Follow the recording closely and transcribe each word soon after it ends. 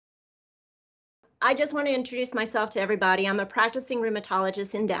I just want to introduce myself to everybody. I'm a practicing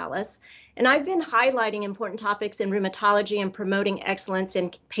rheumatologist in Dallas, and I've been highlighting important topics in rheumatology and promoting excellence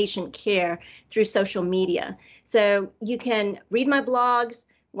in patient care through social media. So you can read my blogs,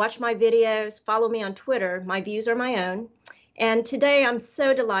 watch my videos, follow me on Twitter. My views are my own. And today I'm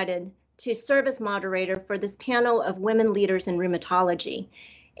so delighted to serve as moderator for this panel of women leaders in rheumatology.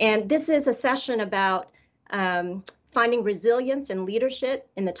 And this is a session about finding resilience and leadership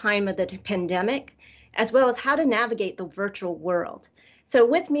in the time of the pandemic, as well as how to navigate the virtual world. So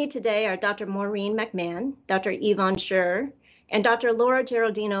with me today are Dr. Maureen McMahon, Dr. Yvonne Scher, and Dr. Laura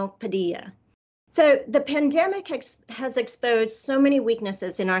Geraldino Padilla. So the pandemic has exposed so many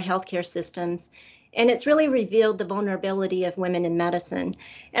weaknesses in our healthcare systems, and it's really revealed the vulnerability of women in medicine.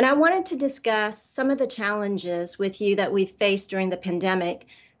 And I wanted to discuss some of the challenges with you that we've faced during the pandemic,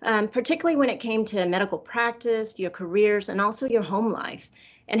 particularly when it came to medical practice, your careers, and also your home life,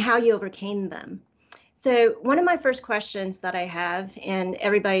 and how you overcame them. So one of my first questions that I have, and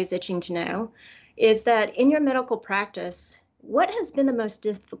everybody's itching to know, is that in your medical practice, what has been the most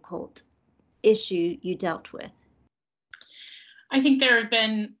difficult issue you dealt with? I think there have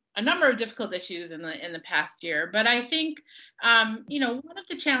been a number of difficult issues in the past year, but I think one of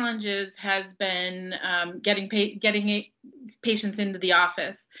the challenges has been getting patients into the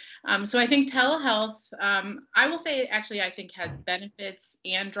office. So I think telehealth, I will say actually I think has benefits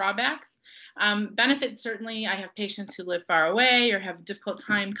and drawbacks. Benefits, certainly, I have patients who live far away or have a difficult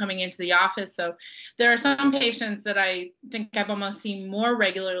time coming into the office. So there are some patients that I think I've almost seen more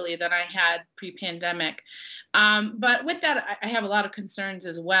regularly than I had pre-pandemic. But with that, I have a lot of concerns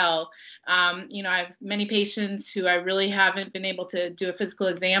as well. I have many patients who I really haven't been able to do a physical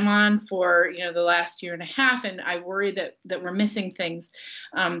exam on for, the last year and a half. And I worry that we're missing things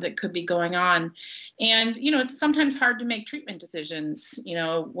that could be going on. And, it's sometimes hard to make treatment decisions.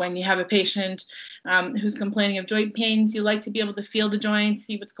 When you have a patient who's complaining of joint pains, you like to be able to feel the joints,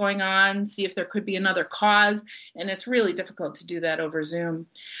 see what's going on, see if there could be another cause. And it's really difficult to do that over Zoom.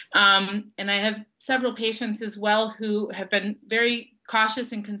 And I have several patients as well who have been very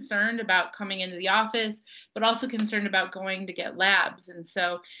cautious and concerned about coming into the office, but also concerned about going to get labs. And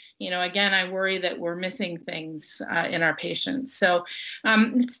so, again, I worry that we're missing things in our patients. So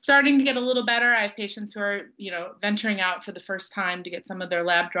it's starting to get a little better. I have patients who are, venturing out for the first time to get some of their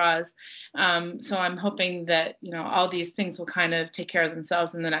lab draws. So I'm hoping that, all these things will kind of take care of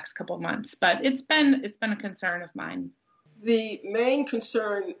themselves in the next couple of months. But it's been a concern of mine. The main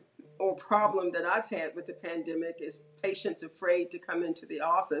concern or problem that I've had with the pandemic is patients afraid to come into the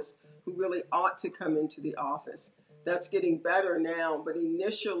office who really ought to come into the office. That's getting better now, but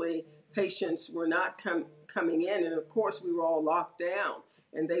initially patients were not coming in, and of course we were all locked down,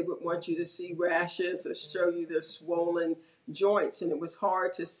 and they would want you to see rashes or show you their swollen joints, and it was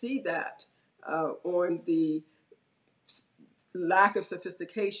hard to see that on the lack of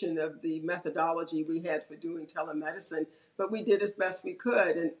sophistication of the methodology we had for doing telemedicine, but we did as best we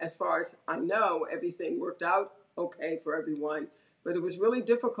could. And as far as I know, everything worked out okay for everyone. But it was really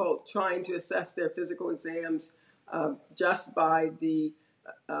difficult trying to assess their physical exams just by the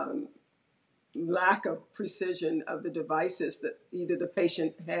lack of precision of the devices that either the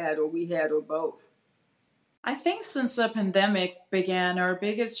patient had or we had or both. I think since the pandemic began, our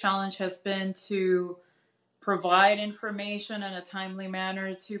biggest challenge has been to provide information in a timely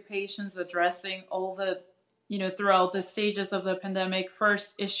manner to patients, addressing all the, throughout the stages of the pandemic.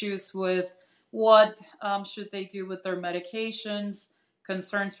 First, issues with what should they do with their medications,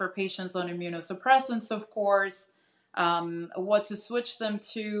 concerns for patients on immunosuppressants, of course, what to switch them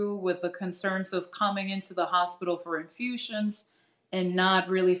to, with the concerns of coming into the hospital for infusions and not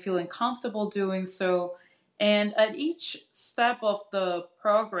really feeling comfortable doing so. And at each step of the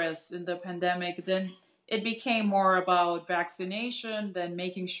progress in the pandemic, then it became more about vaccination than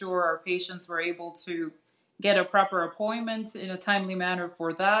making sure our patients were able to get a proper appointment in a timely manner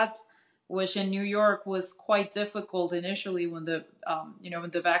for that, which in New York was quite difficult initially when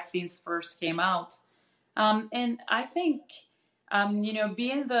the vaccines first came out. And I think,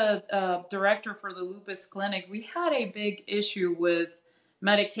 being the director for the lupus clinic, we had a big issue with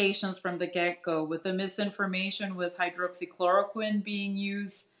medications from the get-go, with the misinformation with hydroxychloroquine being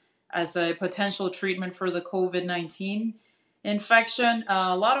used as a potential treatment for the COVID-19 infection.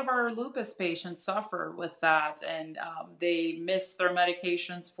 A lot of our lupus patients suffer with that, and they miss their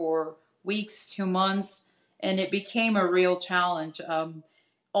medications for weeks to months, and it became a real challenge.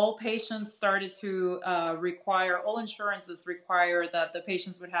 All patients started to all insurances require that the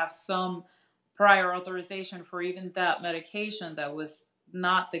patients would have some prior authorization for even that medication. That was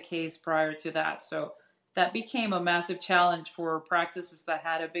not the case prior to that. So that became a massive challenge for practices that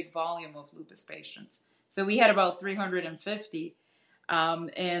had a big volume of lupus patients. So we had about 350,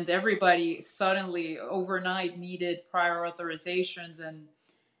 and everybody suddenly overnight needed prior authorizations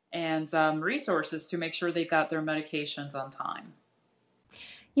and resources to make sure they got their medications on time.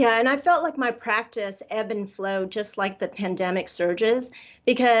 Yeah, and I felt like my practice ebb and flowed just like the pandemic surges,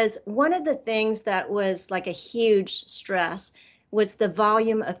 because one of the things that was like a huge stress was the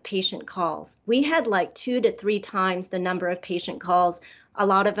volume of patient calls. We had like 2 to 3 times the number of patient calls. A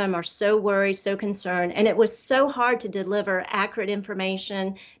lot of them are so worried, so concerned, and it was so hard to deliver accurate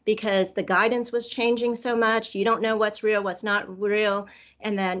information because the guidance was changing so much. You don't know what's real, what's not real,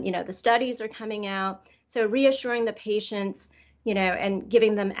 and then, the studies are coming out. So reassuring the patients, and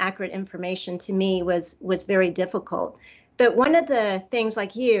giving them accurate information to me was very difficult. But one of the things,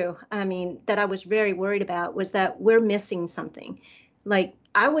 like you, that I was very worried about was that we're missing something. Like,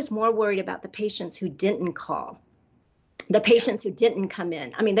 I was more worried about the patients who didn't call, the patients who didn't come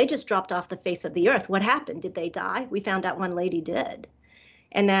in. They just dropped off the face of the earth. What happened? Did they die? We found out one lady did.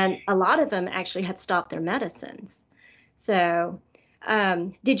 And then a lot of them actually had stopped their medicines. So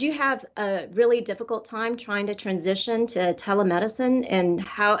did you have a really difficult time trying to transition to telemedicine, and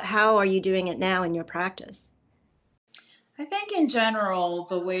how are you doing it now in your practice? I think in general,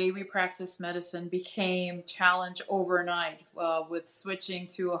 the way we practice medicine became challenged overnight with switching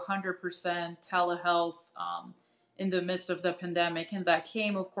to 100% telehealth in the midst of the pandemic. And that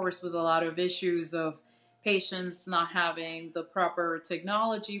came, of course, with a lot of issues of patients not having the proper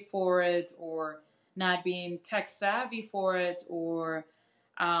technology for it, or not being tech savvy for it, or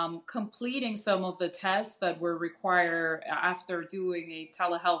completing some of the tests that were required after doing a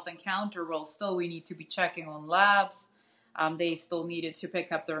telehealth encounter. Well, still we need to be checking on labs. They still needed to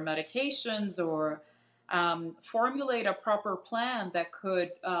pick up their medications or formulate a proper plan that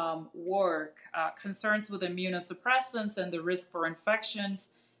could work. Concerns with immunosuppressants and the risk for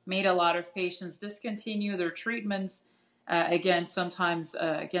infections made a lot of patients discontinue their treatments, sometimes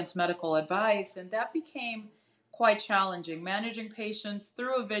against medical advice. And that became quite challenging, managing patients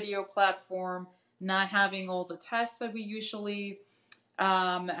through a video platform, not having all the tests that we usually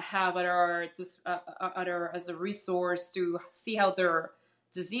have as a resource to see how their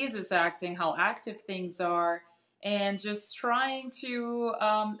disease is acting, how active things are, and just trying to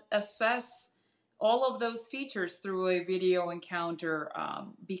assess all of those features through a video encounter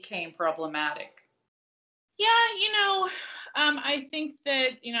became problematic. Yeah, I think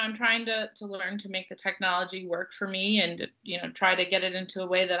that, I'm trying to learn to make the technology work for me and, try to get it into a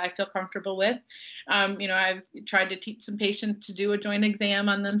way that I feel comfortable with. I've tried to teach some patients to do a joint exam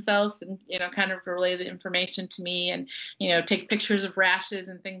on themselves and, kind of relay the information to me and, take pictures of rashes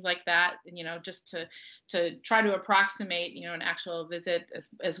and things like that, just to try to approximate, an actual visit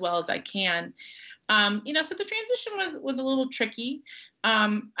as well as I can. So the transition was a little tricky.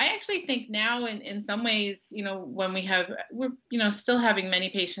 I actually think now in some ways, when we're still having many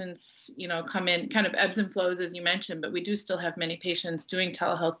patients, come in kind of ebbs and flows, as you mentioned, but we do still have many patients doing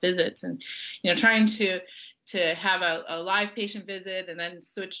telehealth visits and, trying to have a live patient visit and then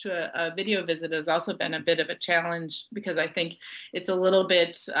switch to a video visit has also been a bit of a challenge because I think it's a little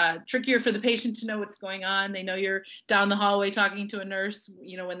bit trickier for the patient to know what's going on. They know you're down the hallway talking to a nurse,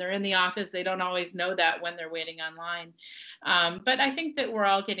 when they're in the office, they don't always know that when they're waiting online. But I think that we're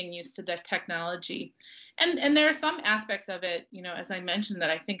all getting used to the technology. And there are some aspects of it, as I mentioned,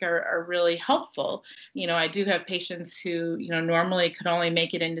 that I think are really helpful. I do have patients who, normally could only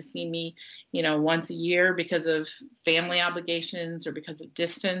make it in to see me, once a year because of family obligations or because of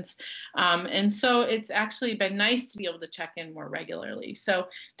distance. And so it's actually been nice to be able to check in more regularly. So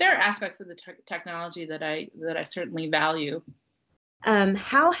there are aspects of the technology that I certainly value.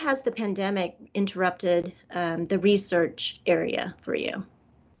 How has the pandemic interrupted the research area for you?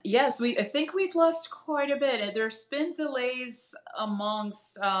 Yes, I think we've lost quite a bit. There's been delays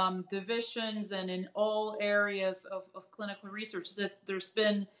amongst divisions and in all areas of clinical research. There's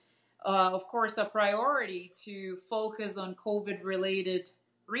been, of course, a priority to focus on COVID-related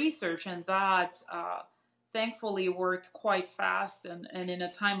research, and that thankfully worked quite fast and in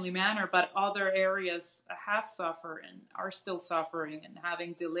a timely manner, but other areas have suffered and are still suffering and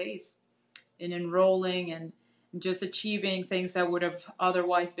having delays in enrolling and just achieving things that would have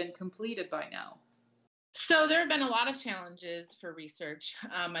otherwise been completed by now. So there have been a lot of challenges for research.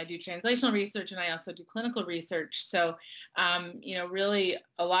 I do translational research and I also do clinical research. So, really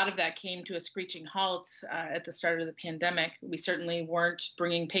a lot of that came to a screeching halt at the start of the pandemic. We certainly weren't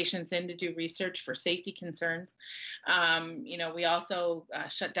bringing patients in to do research for safety concerns. We also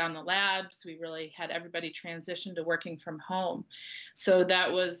shut down the labs. We really had everybody transition to working from home. So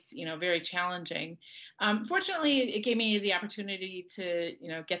that was, very challenging. Fortunately, it gave me the opportunity to,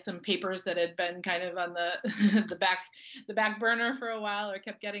 get some papers that had been kind of on the the back burner for a while or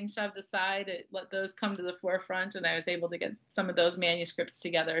kept getting shoved aside. It let those come to the forefront, and I was able to get some of those manuscripts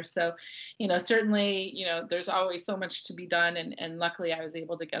together. So, certainly, there's always so much to be done, and luckily, I was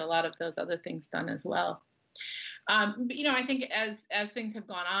able to get a lot of those other things done as well. I think as things have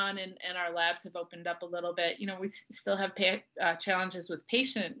gone on and our labs have opened up a little bit, we still have challenges with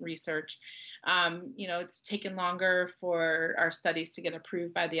patient research. It's taken longer for our studies to get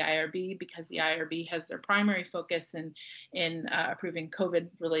approved by the IRB because the IRB has their primary focus in approving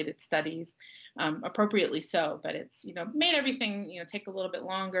COVID-related studies, appropriately so. But it's made everything take a little bit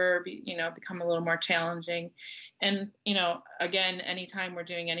longer, become a little more challenging. And again, anytime we're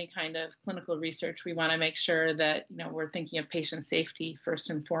doing any kind of clinical research, we want to make sure that we're thinking of patient safety first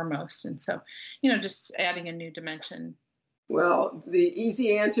and foremost. And so, just adding a new dimension. Well, the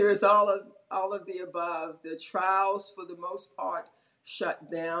easy answer is all of the above. The trials, for the most part,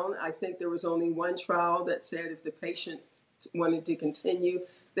 shut down. I think there was only one trial that said if the patient wanted to continue,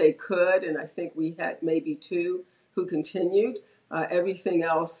 they could, and I think we had maybe 2 who continued. Everything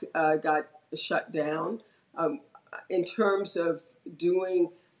else got shut down. In terms of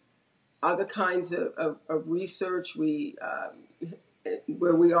doing other kinds of research,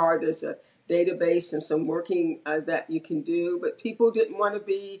 where we are, there's a database and some working that you can do, but people didn't want to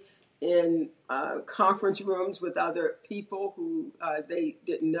be in conference rooms with other people who they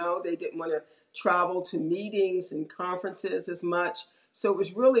didn't know. They didn't want to travel to meetings and conferences as much. So it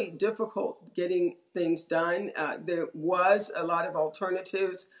was really difficult getting things done. There was a lot of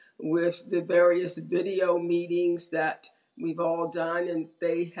alternatives with the various video meetings that we've all done, and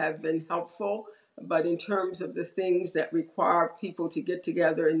they have been helpful. But in terms of the things that require people to get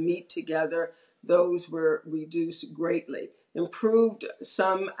together and meet together, those were reduced greatly. Improved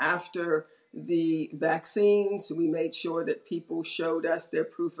some after the vaccines. We made sure that people showed us their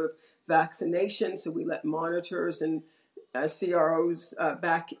proof of vaccination, so we let monitors and CROs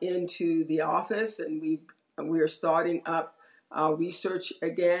back into the office, and we are starting up our research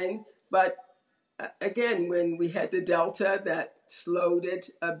again. But again, when we had the Delta, that slowed it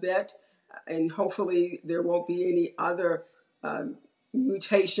a bit, and hopefully there won't be any other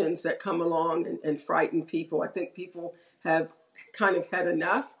mutations that come along and frighten people. I think people have kind of had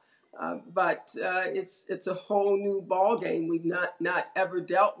enough, but it's a whole new ball game. We've not ever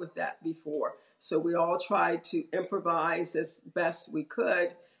dealt with that before. So we all tried to improvise as best we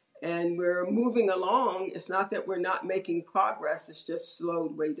could, and we're moving along. It's not that we're not making progress, it's just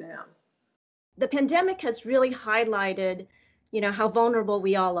slowed way down. The pandemic has really highlighted, how vulnerable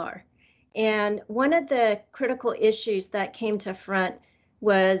we all are. And one of the critical issues that came to front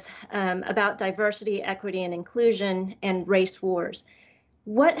was about diversity, equity, and inclusion and race wars.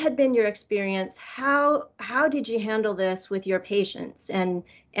 What had been your experience? How did you handle this with your patients and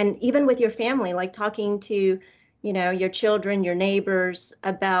even with your family, like talking to, your children, your neighbors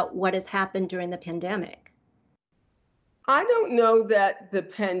about what has happened during the pandemic? I don't know that the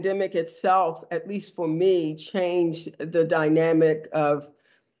pandemic itself, at least for me, changed the dynamic of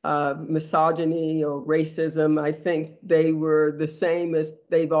misogyny or racism. I think they were the same as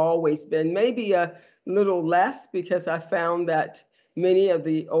they've always been, maybe a little less, because I found that many of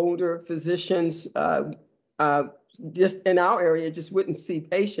the older physicians just in our area just wouldn't see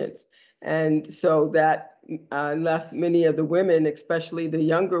patients. And so that left many of the women, especially the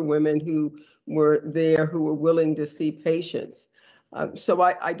younger women who were there, who were willing to see patients. So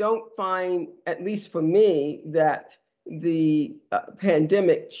I don't find, at least for me, that the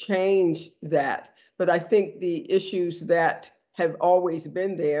pandemic changed that. But I think the issues that have always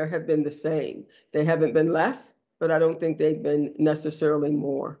been there have been the same. They haven't been less, but I don't think they've been necessarily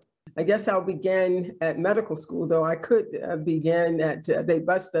more. I guess I'll begin at medical school, though I could begin at, they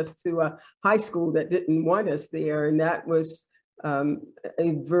bused us to a high school that didn't want us there, and that was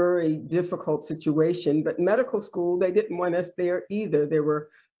a very difficult situation. But medical school, they didn't want us there either. There were,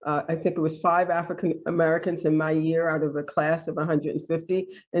 I think it was 5 African Americans in my year out of a class of 150,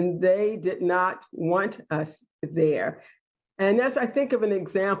 and they did not want us there. And as I think of an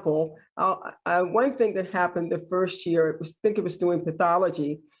example, one thing that happened the first year, I think it was doing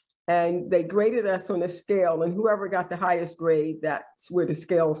pathology, and they graded us on a scale, and whoever got the highest grade, that's where the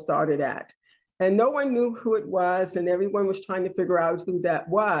scale started at. and no one knew who it was, and everyone was trying to figure out who that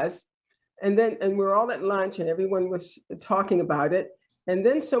was. And we're all at lunch, and everyone was talking about it. And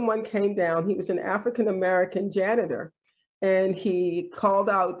then someone came down. He was an African-American janitor, and he called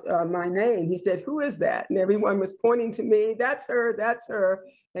out my name. He said, "Who is that?" And everyone was pointing to me. "That's her, that's her."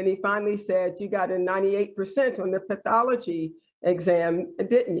 And he finally said, "You got a 98% on the pathology exam,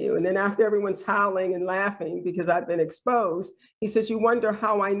 didn't you?" And then after everyone's howling and laughing because I've been exposed, he says, "You wonder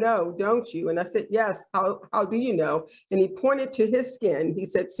how I know, don't you?" And I said, "Yes, how do you know?" And he pointed to his skin. He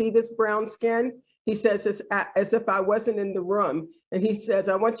said, "See this brown skin?" He says, as if I wasn't in the room. And he says,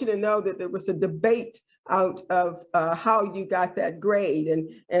 "I want you to know that there was a debate out of how you got that grade."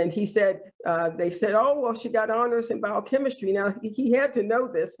 And he said, they said, "Oh, well, she got honors in biochemistry." Now, he had to know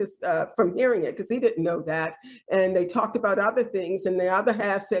this from hearing it, because he didn't know that. And they talked about other things, and the other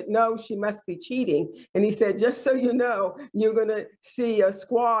half said, "No, she must be cheating." And he said, "Just so you know, you're going to see a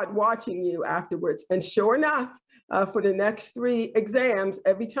squad watching you afterwards." And sure enough, for the next 3 exams,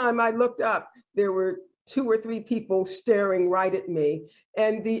 every time I looked up, there were 2 or 3 people staring right at me.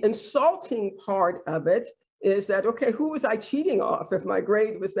 And the insulting part of it is that, okay, who was I cheating off if my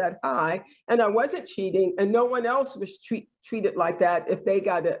grade was that high? And I wasn't cheating, and no one else was treated like that if they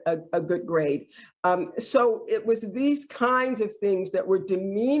got a good grade. So it was these kinds of things that were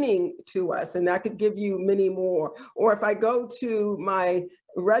demeaning to us, and I could give you many more. Or if I go to my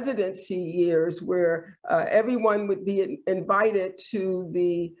residency years, where everyone would be invited to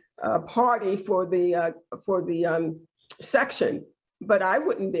the party for the section, but I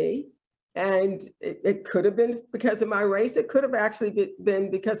wouldn't be. And it could have been because of my race. It could have actually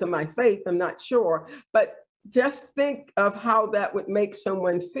been because of my faith. I'm not sure. But just think of how that would make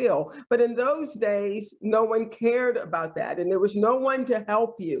someone feel. But in those days, no one cared about that. And there was no one to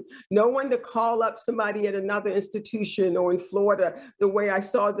help you, no one to call up somebody at another institution, or in Florida, the way I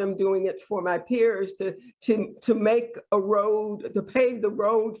saw them doing it for my peers, to make a road, to pave the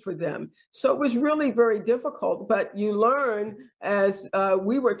road for them. So it was really very difficult. But you learn, as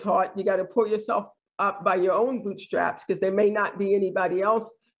we were taught, you got to pull yourself up by your own bootstraps, because there may not be anybody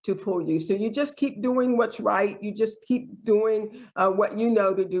else to pull you. So you just keep doing what's right. You just keep doing what you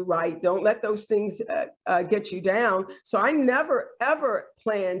know to do right. Don't let those things get you down. So I never, ever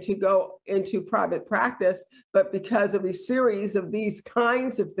planned to go into private practice, but because of a series of these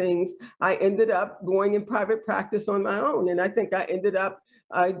kinds of things, I ended up going in private practice on my own. And I think I ended up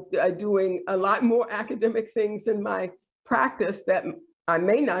doing a lot more academic things in my practice that I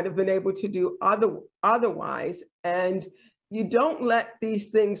may not have been able to do otherwise. And you don't let these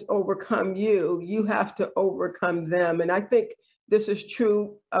things overcome you. You have to overcome them. And I think this is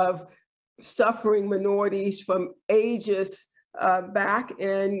true of suffering minorities from ages back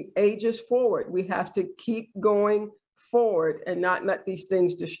and ages forward. We have to keep going forward and not let these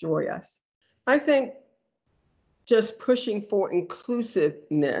things destroy us. I think just pushing for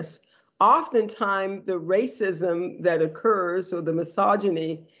inclusiveness. Oftentimes, the racism that occurs, or the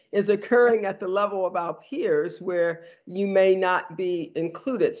misogyny, is occurring at the level of our peers, where you may not be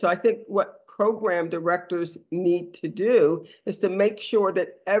included. So I think what program directors need to do is to make sure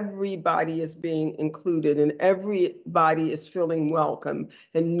that everybody is being included, and everybody is feeling welcome,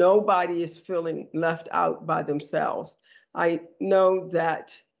 and nobody is feeling left out by themselves. I know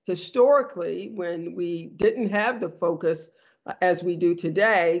that historically, when we didn't have the focus as we do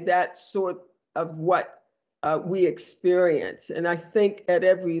today, that's sort of what we experience. And I think at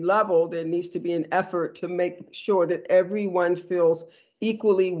every level, there needs to be an effort to make sure that everyone feels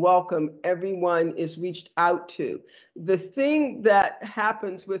equally welcome, everyone is reached out to. The thing that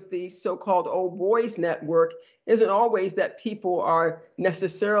happens with the so-called old boys network isn't always that people are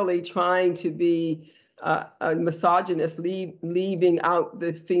necessarily trying to be a misogynist, leaving out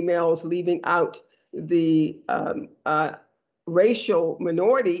the females, leaving out the racial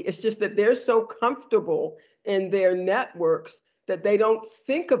minority. It's just that they're so comfortable in their networks that they don't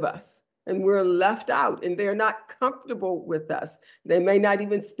think of us, and we're left out, and they're not comfortable with us. They may not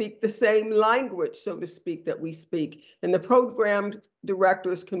even speak the same language, so to speak, that we speak. And the program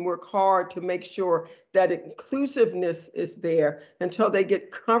directors can work hard to make sure that inclusiveness is there until they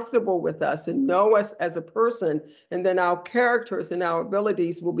get comfortable with us and know us as a person. And then our characters and our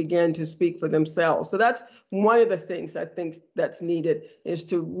abilities will begin to speak for themselves. So that's one of the things I think that's needed, is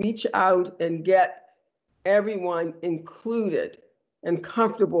to reach out and get everyone included and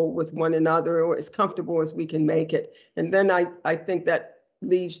comfortable with one another, or as comfortable as we can make it. And then I think that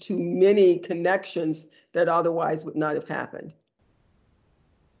leads to many connections that otherwise would not have happened.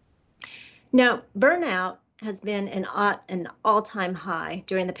 Now, burnout has been an all-time high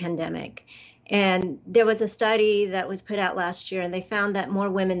during the pandemic. And there was a study that was put out last year, and they found that more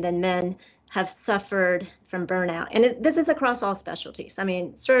women than men have suffered from burnout. And this is across all specialties. I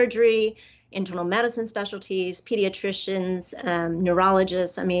mean, surgery, internal medicine specialties, pediatricians,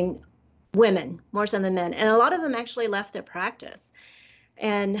 neurologists, I mean, women more so than men. And a lot of them actually left their practice.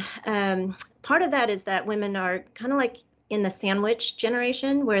 And part of that is that women are kind of like in the sandwich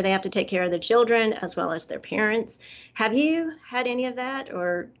generation where they have to take care of the children as well as their parents. Have you had any of that,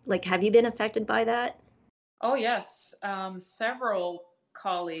 or like, have you been affected by that? Oh, yes. Several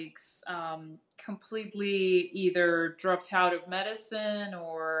colleagues completely either dropped out of medicine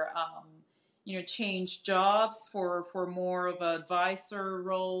or, changed jobs for more of advisor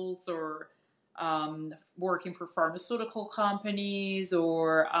roles, or working for pharmaceutical companies,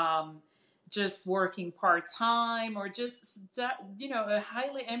 or just working part-time, or just,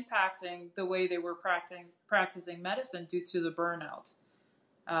 highly impacting the way they were practicing medicine due to the burnout.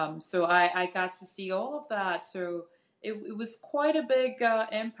 So I got to see all of that. So it was quite a big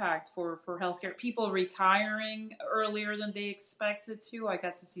impact for healthcare. People retiring earlier than they expected to. I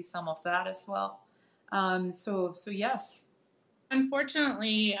got to see some of that as well. So yes.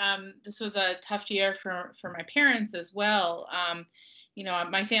 Unfortunately, this was a tough year for my parents as well.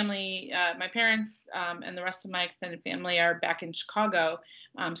 My family, my parents, and the rest of my extended family are back in Chicago.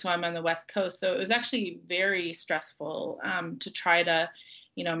 So I'm on the West Coast. So it was actually very stressful to try to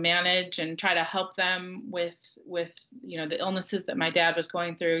manage and try to help them with the illnesses that my dad was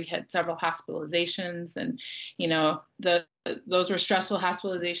going through. He had several hospitalizations, and those were stressful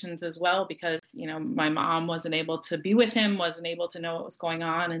hospitalizations as well, because my mom wasn't able to be with him, wasn't able to know what was going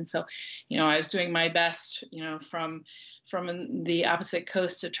on. And so I was doing my best from the opposite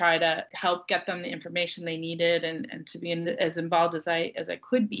coast to try to help get them the information they needed, and to be as involved as I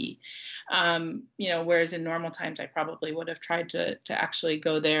could be. Whereas in normal times I probably would have tried to actually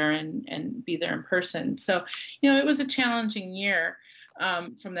go there and be there in person. So it was a challenging year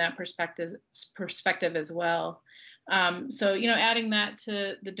from that perspective as well. So adding that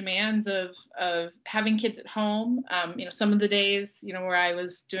to the demands of having kids at home, some of the days where I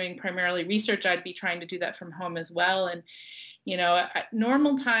was doing primarily research, I'd be trying to do that from home as well. And at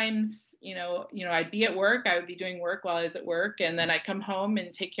normal times, I'd be at work, I would be doing work while I was at work, and then I'd come home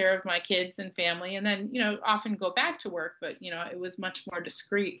and take care of my kids and family, and then, often go back to work, but, it was much more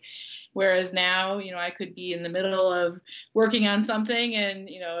discreet. Whereas now, I could be in the middle of working on something, and,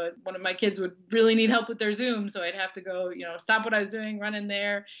 one of my kids would really need help with their Zoom. So I'd have to go, stop what I was doing, run in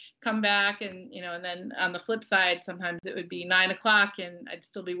there, come back. And, and then on the flip side, sometimes it would be 9 o'clock and I'd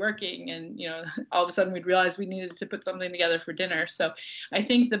still be working. And, all of a sudden we'd realize we needed to put something together for dinner. So I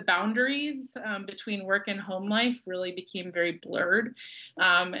think the boundaries between work and home life really became very blurred.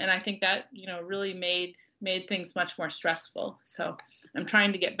 And I think that, really made things much more stressful. So I'm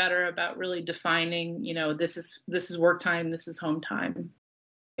trying to get better about really defining, this is work time, this is home time.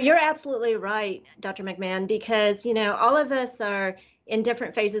 You're absolutely right, Dr. McMahon, because, all of us are in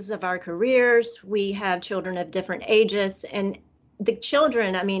different phases of our careers. We have children of different ages, and the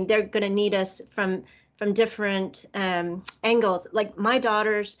children, I mean, they're going to need us from different angles. Like my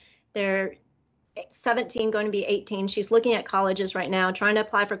daughters, they're 17, going to be 18. She's looking at colleges right now, trying to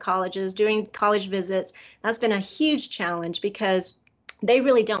apply for colleges, doing college visits. That's been a huge challenge because they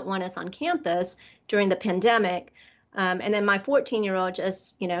really don't want us on campus during the pandemic. And then my 14-year-old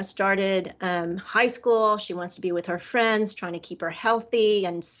just, started high school. She wants to be with her friends, trying to keep her healthy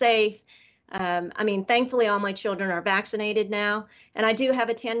and safe. Thankfully, all my children are vaccinated now. And I do have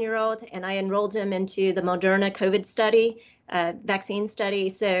a 10-year-old, and I enrolled him into the Moderna COVID study, vaccine study.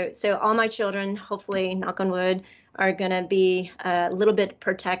 So all my children, hopefully, knock on wood, are going to be a little bit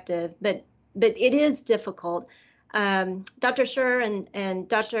protective. But it is difficult. Dr. Scher and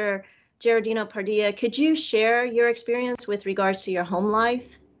Dr. Giardino-Padilla, could you share your experience with regards to your home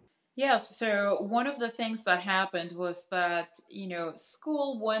life? Yes, so one of the things that happened was that,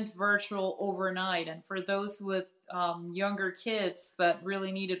 school went virtual overnight. And for those with younger kids that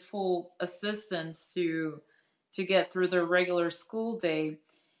really needed full assistance to get through their regular school day,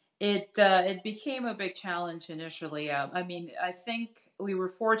 it became a big challenge initially. I think we were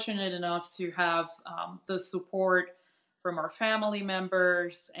fortunate enough to have the support from our family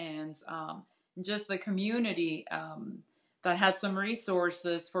members and just the community that had some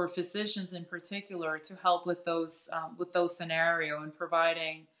resources for physicians in particular to help with those scenario and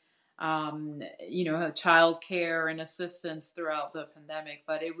providing child care and assistance throughout the pandemic.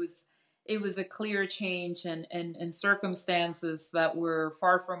 But it was a clear change and circumstances that were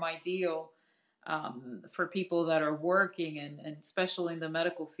far from ideal for people that are working and especially in the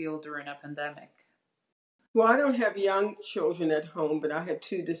medical field during a pandemic. Well, I don't have young children at home, but I have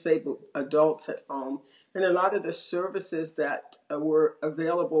 2 disabled adults at home. And a lot of the services that were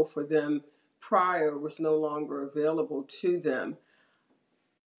available for them prior was no longer available to them.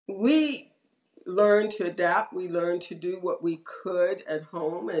 We learned to adapt. We learned to do what we could at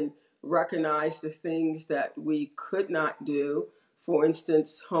home and recognize the things that we could not do. For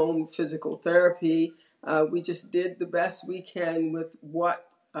instance, home physical therapy. We just did the best we can with what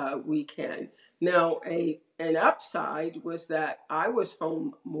we can. Now, an upside was that I was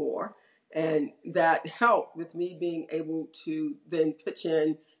home more, and that helped with me being able to then pitch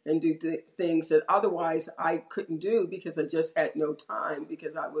in and do things that otherwise I couldn't do because I just had no time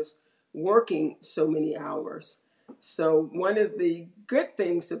because I was working so many hours. So one of the good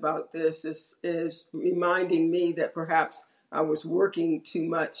things about this is reminding me that perhaps I was working too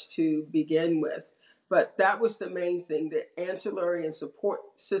much to begin with. But that was the main thing. The ancillary and support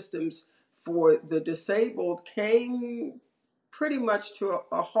systems for the disabled came pretty much to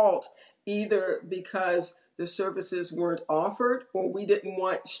a halt, either because the services weren't offered or we didn't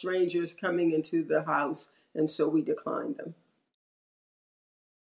want strangers coming into the house, and so we declined them.